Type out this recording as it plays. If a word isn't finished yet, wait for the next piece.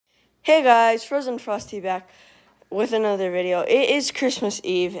Hey guys, Frozen Frosty back with another video. It is Christmas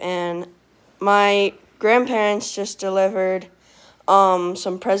Eve and my grandparents just delivered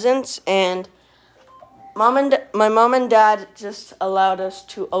some presents, and my mom and dad just allowed us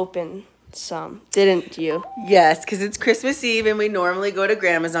to open some, didn't you? Yes, because it's Christmas Eve and we normally go to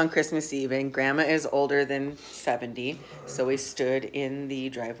Grandma's on Christmas Eve, and Grandma is older than 70, so we stood in the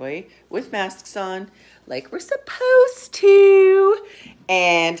driveway with masks on like we're supposed to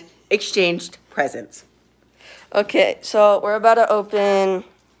and exchanged presents. Okay, so we're about to open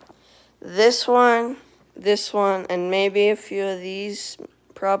this one, and maybe a few of these,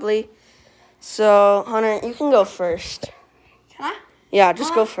 probably. So, Hunter, you can go first. Can I? Yeah,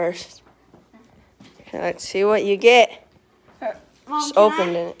 just go first. Okay, let's see what you get. Mom, Just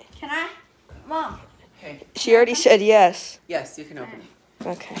opened it. Can I? Mom. Okay. She already said yes. Yes, you can open it.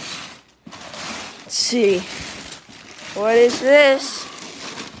 Okay. Let's see. What is this?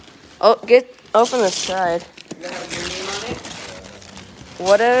 Oh, open the side. Does it have your name on it?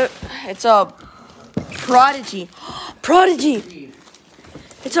 What it's a Prodigy. Prodigy!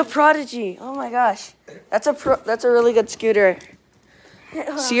 It's a Prodigy. Oh my gosh. That's a really good scooter.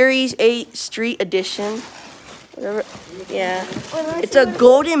 Series 8 Street Edition. Whatever. Yeah. It's a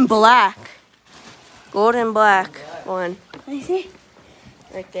golden black. Golden black one. Let me see.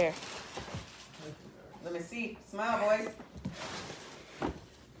 Right there. Let me see. Smile, boys.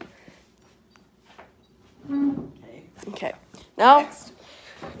 Okay. Okay. Now, Next.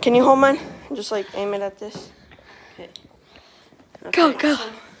 can you hold mine? Just like aim it at this. Okay. Go, go.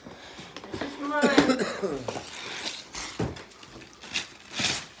 This is mine.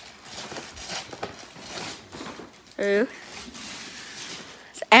 Ooh.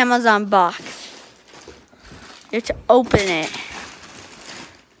 It's an Amazon box. You have to open it.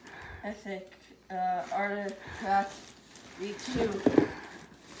 I think Artifact V2.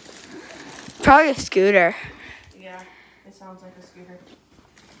 Probably a scooter. Yeah, it sounds like a scooter.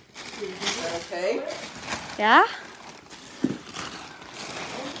 Okay. Yeah?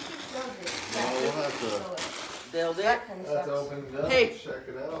 We'll have Build it. to open it up Hey. and check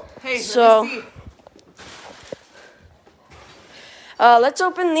it out. Hey, So- let me see. Let's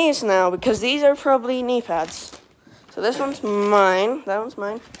open these now because these are probably knee pads. So this one's mine. That one's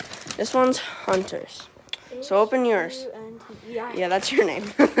mine. This one's Hunter's. So open yours. Yeah, that's your name.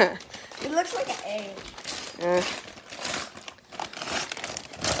 It looks like an A. Yeah.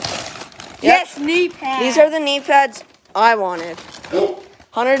 Yes, knee pad. These are the knee pads I wanted.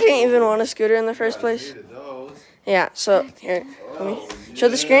 Hunter didn't even want a scooter in the first place. Needed those. Yeah, so here, let me show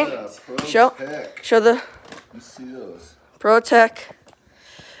the screen. Yeah, Show the You see those? ProTech.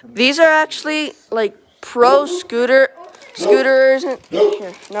 These are actually like pro scooters. And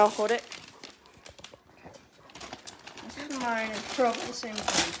here, no, hold it. This is mine. It's probably the same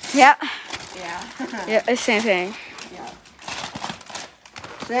thing. Yeah. Yeah. Yeah, it's same thing. Yeah.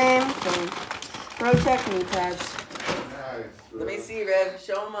 Same thing. ProTech knee pads. Nice. Let me see, Rev.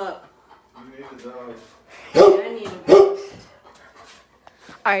 Show them up. You needed those. Yeah, I need them.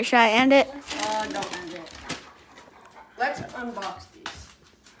 Alright, should I end it? Don't end it. Let's unbox these.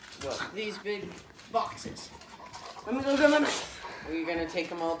 What? These big boxes. Let me go get my knife. Are you gonna take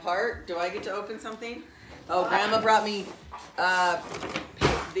them all apart? Do I get to open something? Oh, Grandma brought me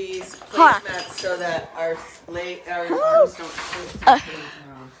these Huh. placemats so that our arms don't slip.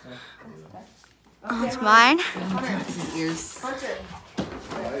 Oh, it's mine. His ears. Hunter.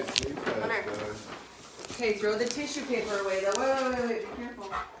 Nice knee pads, guys. Okay, throw the tissue paper away though. Wait, be careful.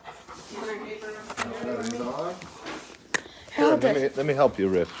 Tissue paper. Got these on? Hold it. Let me help you,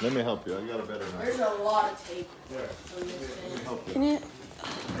 Rick. Let me help you. I got a better knife. There's a lot of tape Here, on this thing. help you. Can you?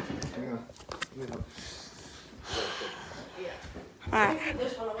 Hang on. Let me help you. Yeah. Alright. Put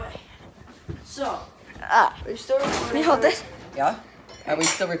this one away. So, Ah. are you still recording? Can you hold this? Yeah? Are we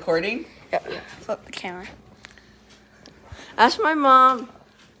still recording? Yeah. Flip the camera. That's my mom,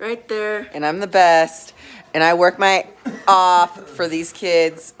 right there. And I'm the best. And I work my off for these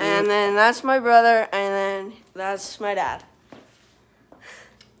kids. And then that's my brother, and then that's my dad.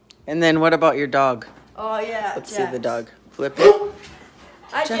 And then what about your dog? Oh, yeah. Let's see Jax. the dog. Flip it.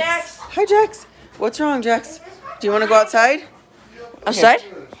 Hi, Jax. Hi, Jax. What's wrong, Jax? Do you want to go outside? Outside?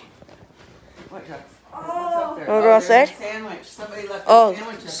 What, Jax? Oh. Wanna go outside? Sandwich. Somebody left Oh, a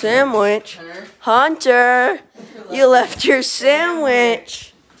sandwich. up there. sandwich. Hunter. Hunter, you left your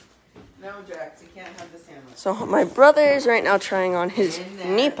sandwich. No, Jax, you can't have the sandwich. So my brother is right now trying on his In there.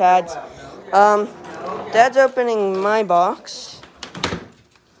 knee pads. No, Jax. Dad's opening my box.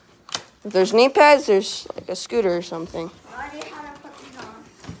 If there's knee pads, there's like a scooter or something. I already had to put these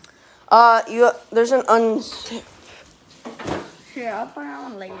on. There's an unzip. Here, I'll put it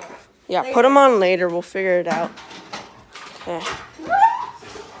on later. Yeah, put them on later. We'll figure it out. Okay.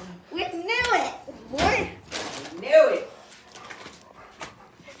 We knew it. Boy. Knew it.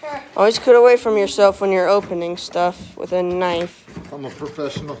 Always cut away from yourself when you're opening stuff with a knife. I'm a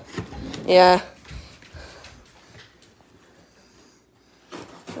professional. Yeah.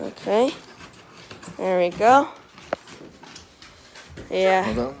 Okay. There we go. Yeah.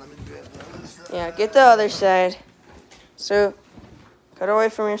 Hold on, let me grab this. Yeah, get the other side. So, cut away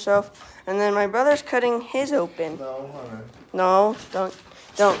from yourself. And then my brother's cutting his open. No, honey. No, don't.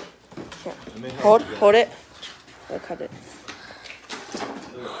 Yeah. Let me Hold it. I'll cut it.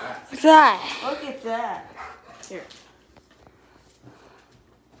 What's that? Look at that. Here.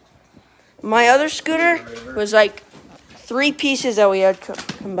 My other scooter was like 3 pieces that we had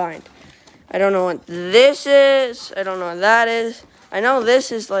combined. I don't know what this is. I don't know what that is. I know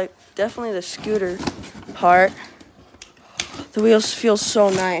this is like definitely the scooter part. The wheels feel so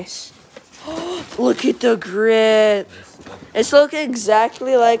nice. Look at the grip. It's looking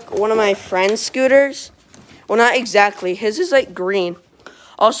exactly like one of my friend's scooters. Well, not exactly. His is like green.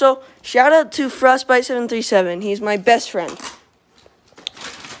 Also, shout out to Frostbite737. He's my best friend.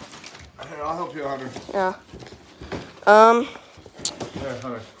 Here, I'll help you, Hunter. Yeah. Here,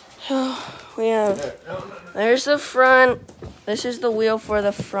 Hunter. We have, there's the front. This is the wheel for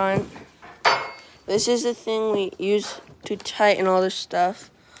the front. This is the thing we use to tighten all this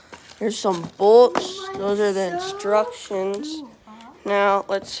stuff. There's some bolts. Those are the instructions. Now,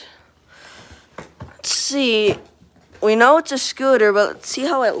 let's see. We know it's a scooter, but let's see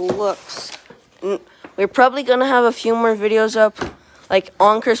how it looks. We're probably going to have a few more videos up, like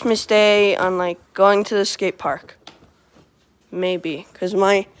on Christmas Day, on like going to the skate park. Maybe, because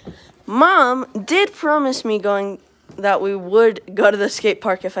my mom did promise me that we would go to the skate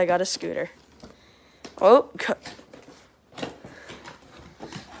park if I got a scooter. Oh,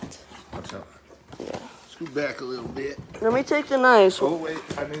 Watch out. yeah. Scoot back a little bit. Let me take the knives. Oh, wait.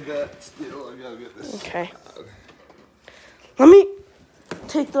 I need that still. I gotta get this. Okay. Let me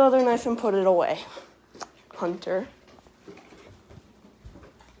take the other knife and put it away. Hunter.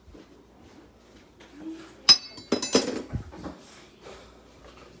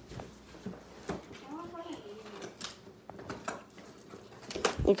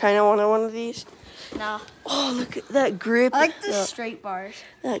 You kind of wanted one of these? No. Oh, look at that grip. I like the straight bars.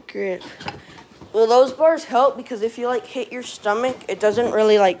 That grip. Well, those bars help because if you like hit your stomach, it doesn't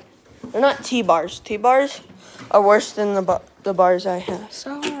really like. They're not T-bars. T-bars are worse than the bars I have.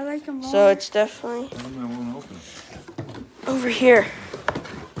 So I like them all. So it's definitely I won't open. over here,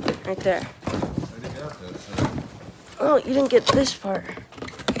 right there. I already got that. So. Oh, you didn't get this part.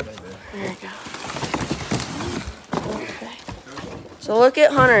 There you go. Okay. So look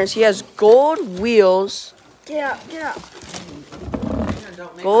at Hunter's. He has gold wheels. Get out, get out.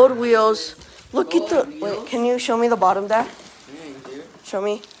 Gold wheels. Look at the. Wait, can you show me the bottom there? Show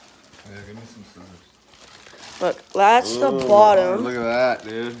me. Yeah, give me some scissors. Look, that's the Ooh, bottom. Look at that,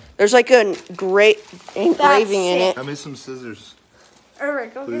 dude. There's like a great engraving in it. Give me some scissors.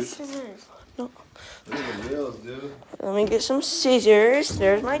 Alright, go Please. get scissors. Look at the wheels, dude. Let me get some scissors.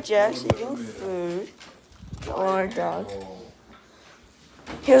 There's my Jack's eating food. Oh, our dog.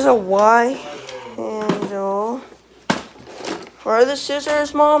 Here's a Y handle. Where are the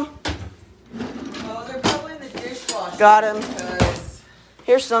scissors, Mom? Oh, they're probably in the dishwasher. Got 'em. because-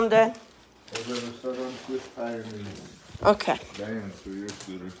 Here's some, Dad. Those are the stubborn twist tire knees. Okay. Banging through your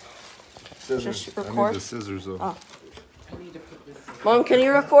scooter. Scissors. Just I record? need the scissors though. Oh. I need to put this in. Mom, can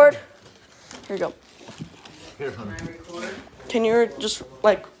you record? Here you go. Here, honey. Can I record? Can you just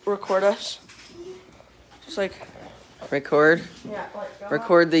like record us? Just like. Record? Yeah, like.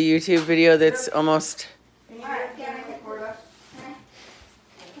 Record the YouTube video that's almost... Can you record us?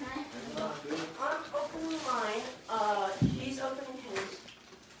 I'm opening mine. He's opening his.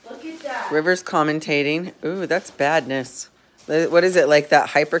 Look at that. River's commentating. Ooh, that's badness. What is it, like that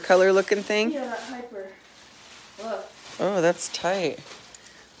hypercolor looking thing? Yeah, that hyper. Look. Oh, that's tight.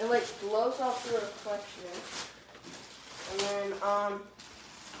 It like glows off the reflection. And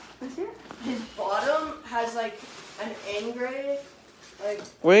then his bottom has like an engrave. Like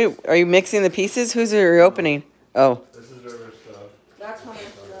Wait, are you mixing the pieces? Who's are you opening? Oh, This is River's stuff. that's how much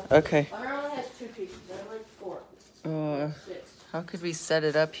stuff. okay. Hunter only has 2 pieces. I have like 4. Uh, 6. how could we set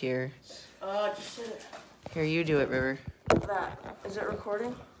it up here? Just sit it. Here, you do it, River. That. Is it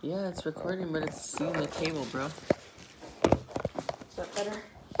recording? Yeah, it's recording, but it's seeing the cable, bro. Is that better?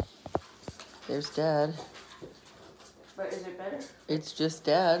 There's Dad. But is it better? It's just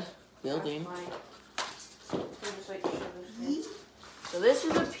Dad building. So just like show this thing. So this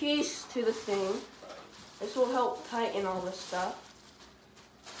is a piece to the thing. This will help tighten all this stuff.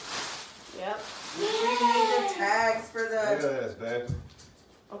 Yep. We need the tags for Look at the. this, babe.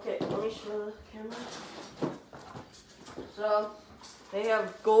 Okay, let me show the camera. So, they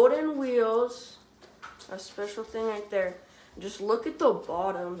have golden wheels. A special thing right there. Just look at the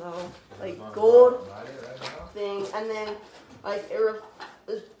bottom though. Like gold thing. And then, like,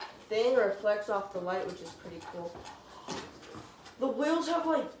 this thing reflects off the light, which is pretty cool. The wheels have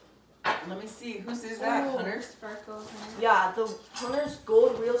like. Let me see. Whose is that? Oh. Hunter's? Sparkles. Yeah, the Hunter's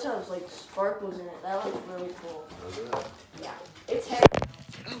gold wheels have like sparkles in it. That looks really cool. Yeah, it's heavy.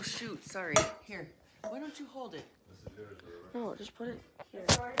 Oh shoot! Sorry. Here. Why don't you hold it? This is yours, No, just put it here.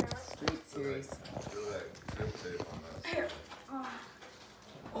 Street series. Feel that grip tape on this.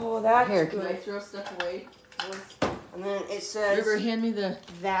 Oh, that's Here, can I good. throw stuff away? And then it says River, hand me the.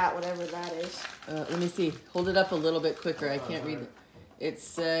 that, whatever that is. Let me see. Hold it up a little bit quicker. I can't read it. It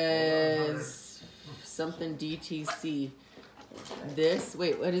says something DTC. This.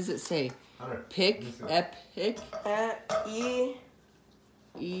 Wait, what does it say? Hunter. Pick. Epic. E.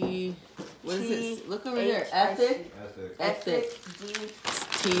 E. What is it? Look over there. H-I-C. Ethic. Ethic. Ethic. D.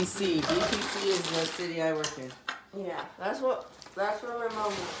 TC. DTC is the city I work in. Yeah, that's what my mom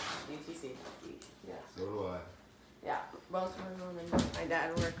was. DTC. Yeah, So do I. yeah. Both my mom and my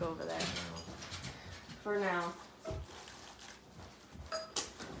dad work over there. For now.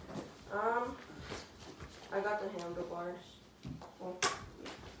 I got the handlebars. Well,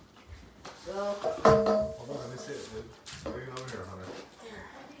 so Hold on, let me see it, dude. Bring it over here, Hunter.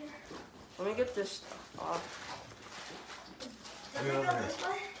 let me get this stuff off. Bring it over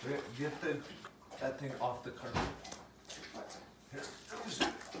here. Get that thing off the carpet.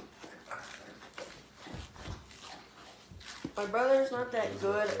 Here. My brother's not that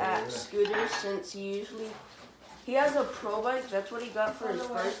good at scooters since he has a pro bike. That's what he got for his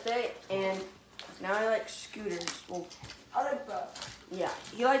birthday, and now he likes scooters. Well, I like both. yeah,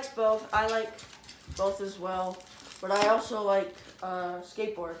 he likes both. I like both as well, but I also like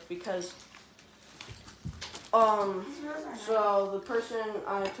skateboard because so the person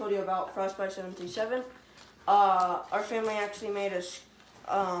I told you about, Frostbite 737, our family actually made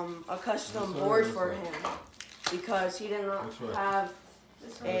a custom board for him because he did not Which way? have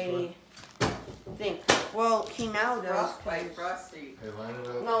a thing. Well, he now does. Frostbite. Frosty. Hey, line it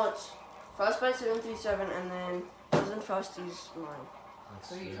up. No, it's Frostbite 737, and then Cousin Frosty's mine.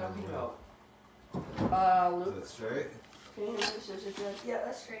 What are you talking about? Is Luke, it straight? can you hand me the scissors, Jess? Yeah,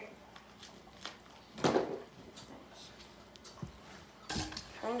 that's great.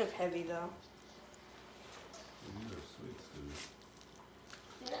 Kind of heavy though. These are sweet,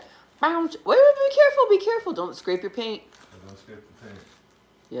 dude. Bounce. Wait, be careful. Be careful. Don't scrape your paint. I don't scrape the paint.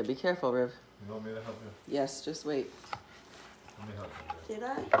 Yeah, be careful, Riv. You want me to help you? Yes, just wait. Let me help you. Did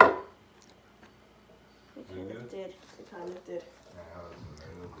I? It You kind of good? did. It kind of did. Yeah, that's in there.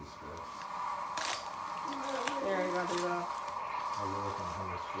 It'll be stressed. There we go. There we go. I'll work on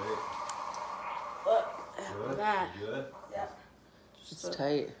Hunter's straight. Look, Good? that. You good? Yeah. It's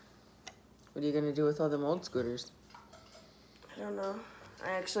tight. What are you gonna do with all them old scooters? I don't know.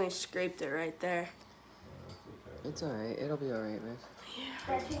 I actually scraped it right there. That's okay. It's all right. It'll be all right, Riv.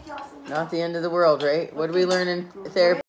 Can I take you off the Not the end of the world, right? What do we learn in therapy?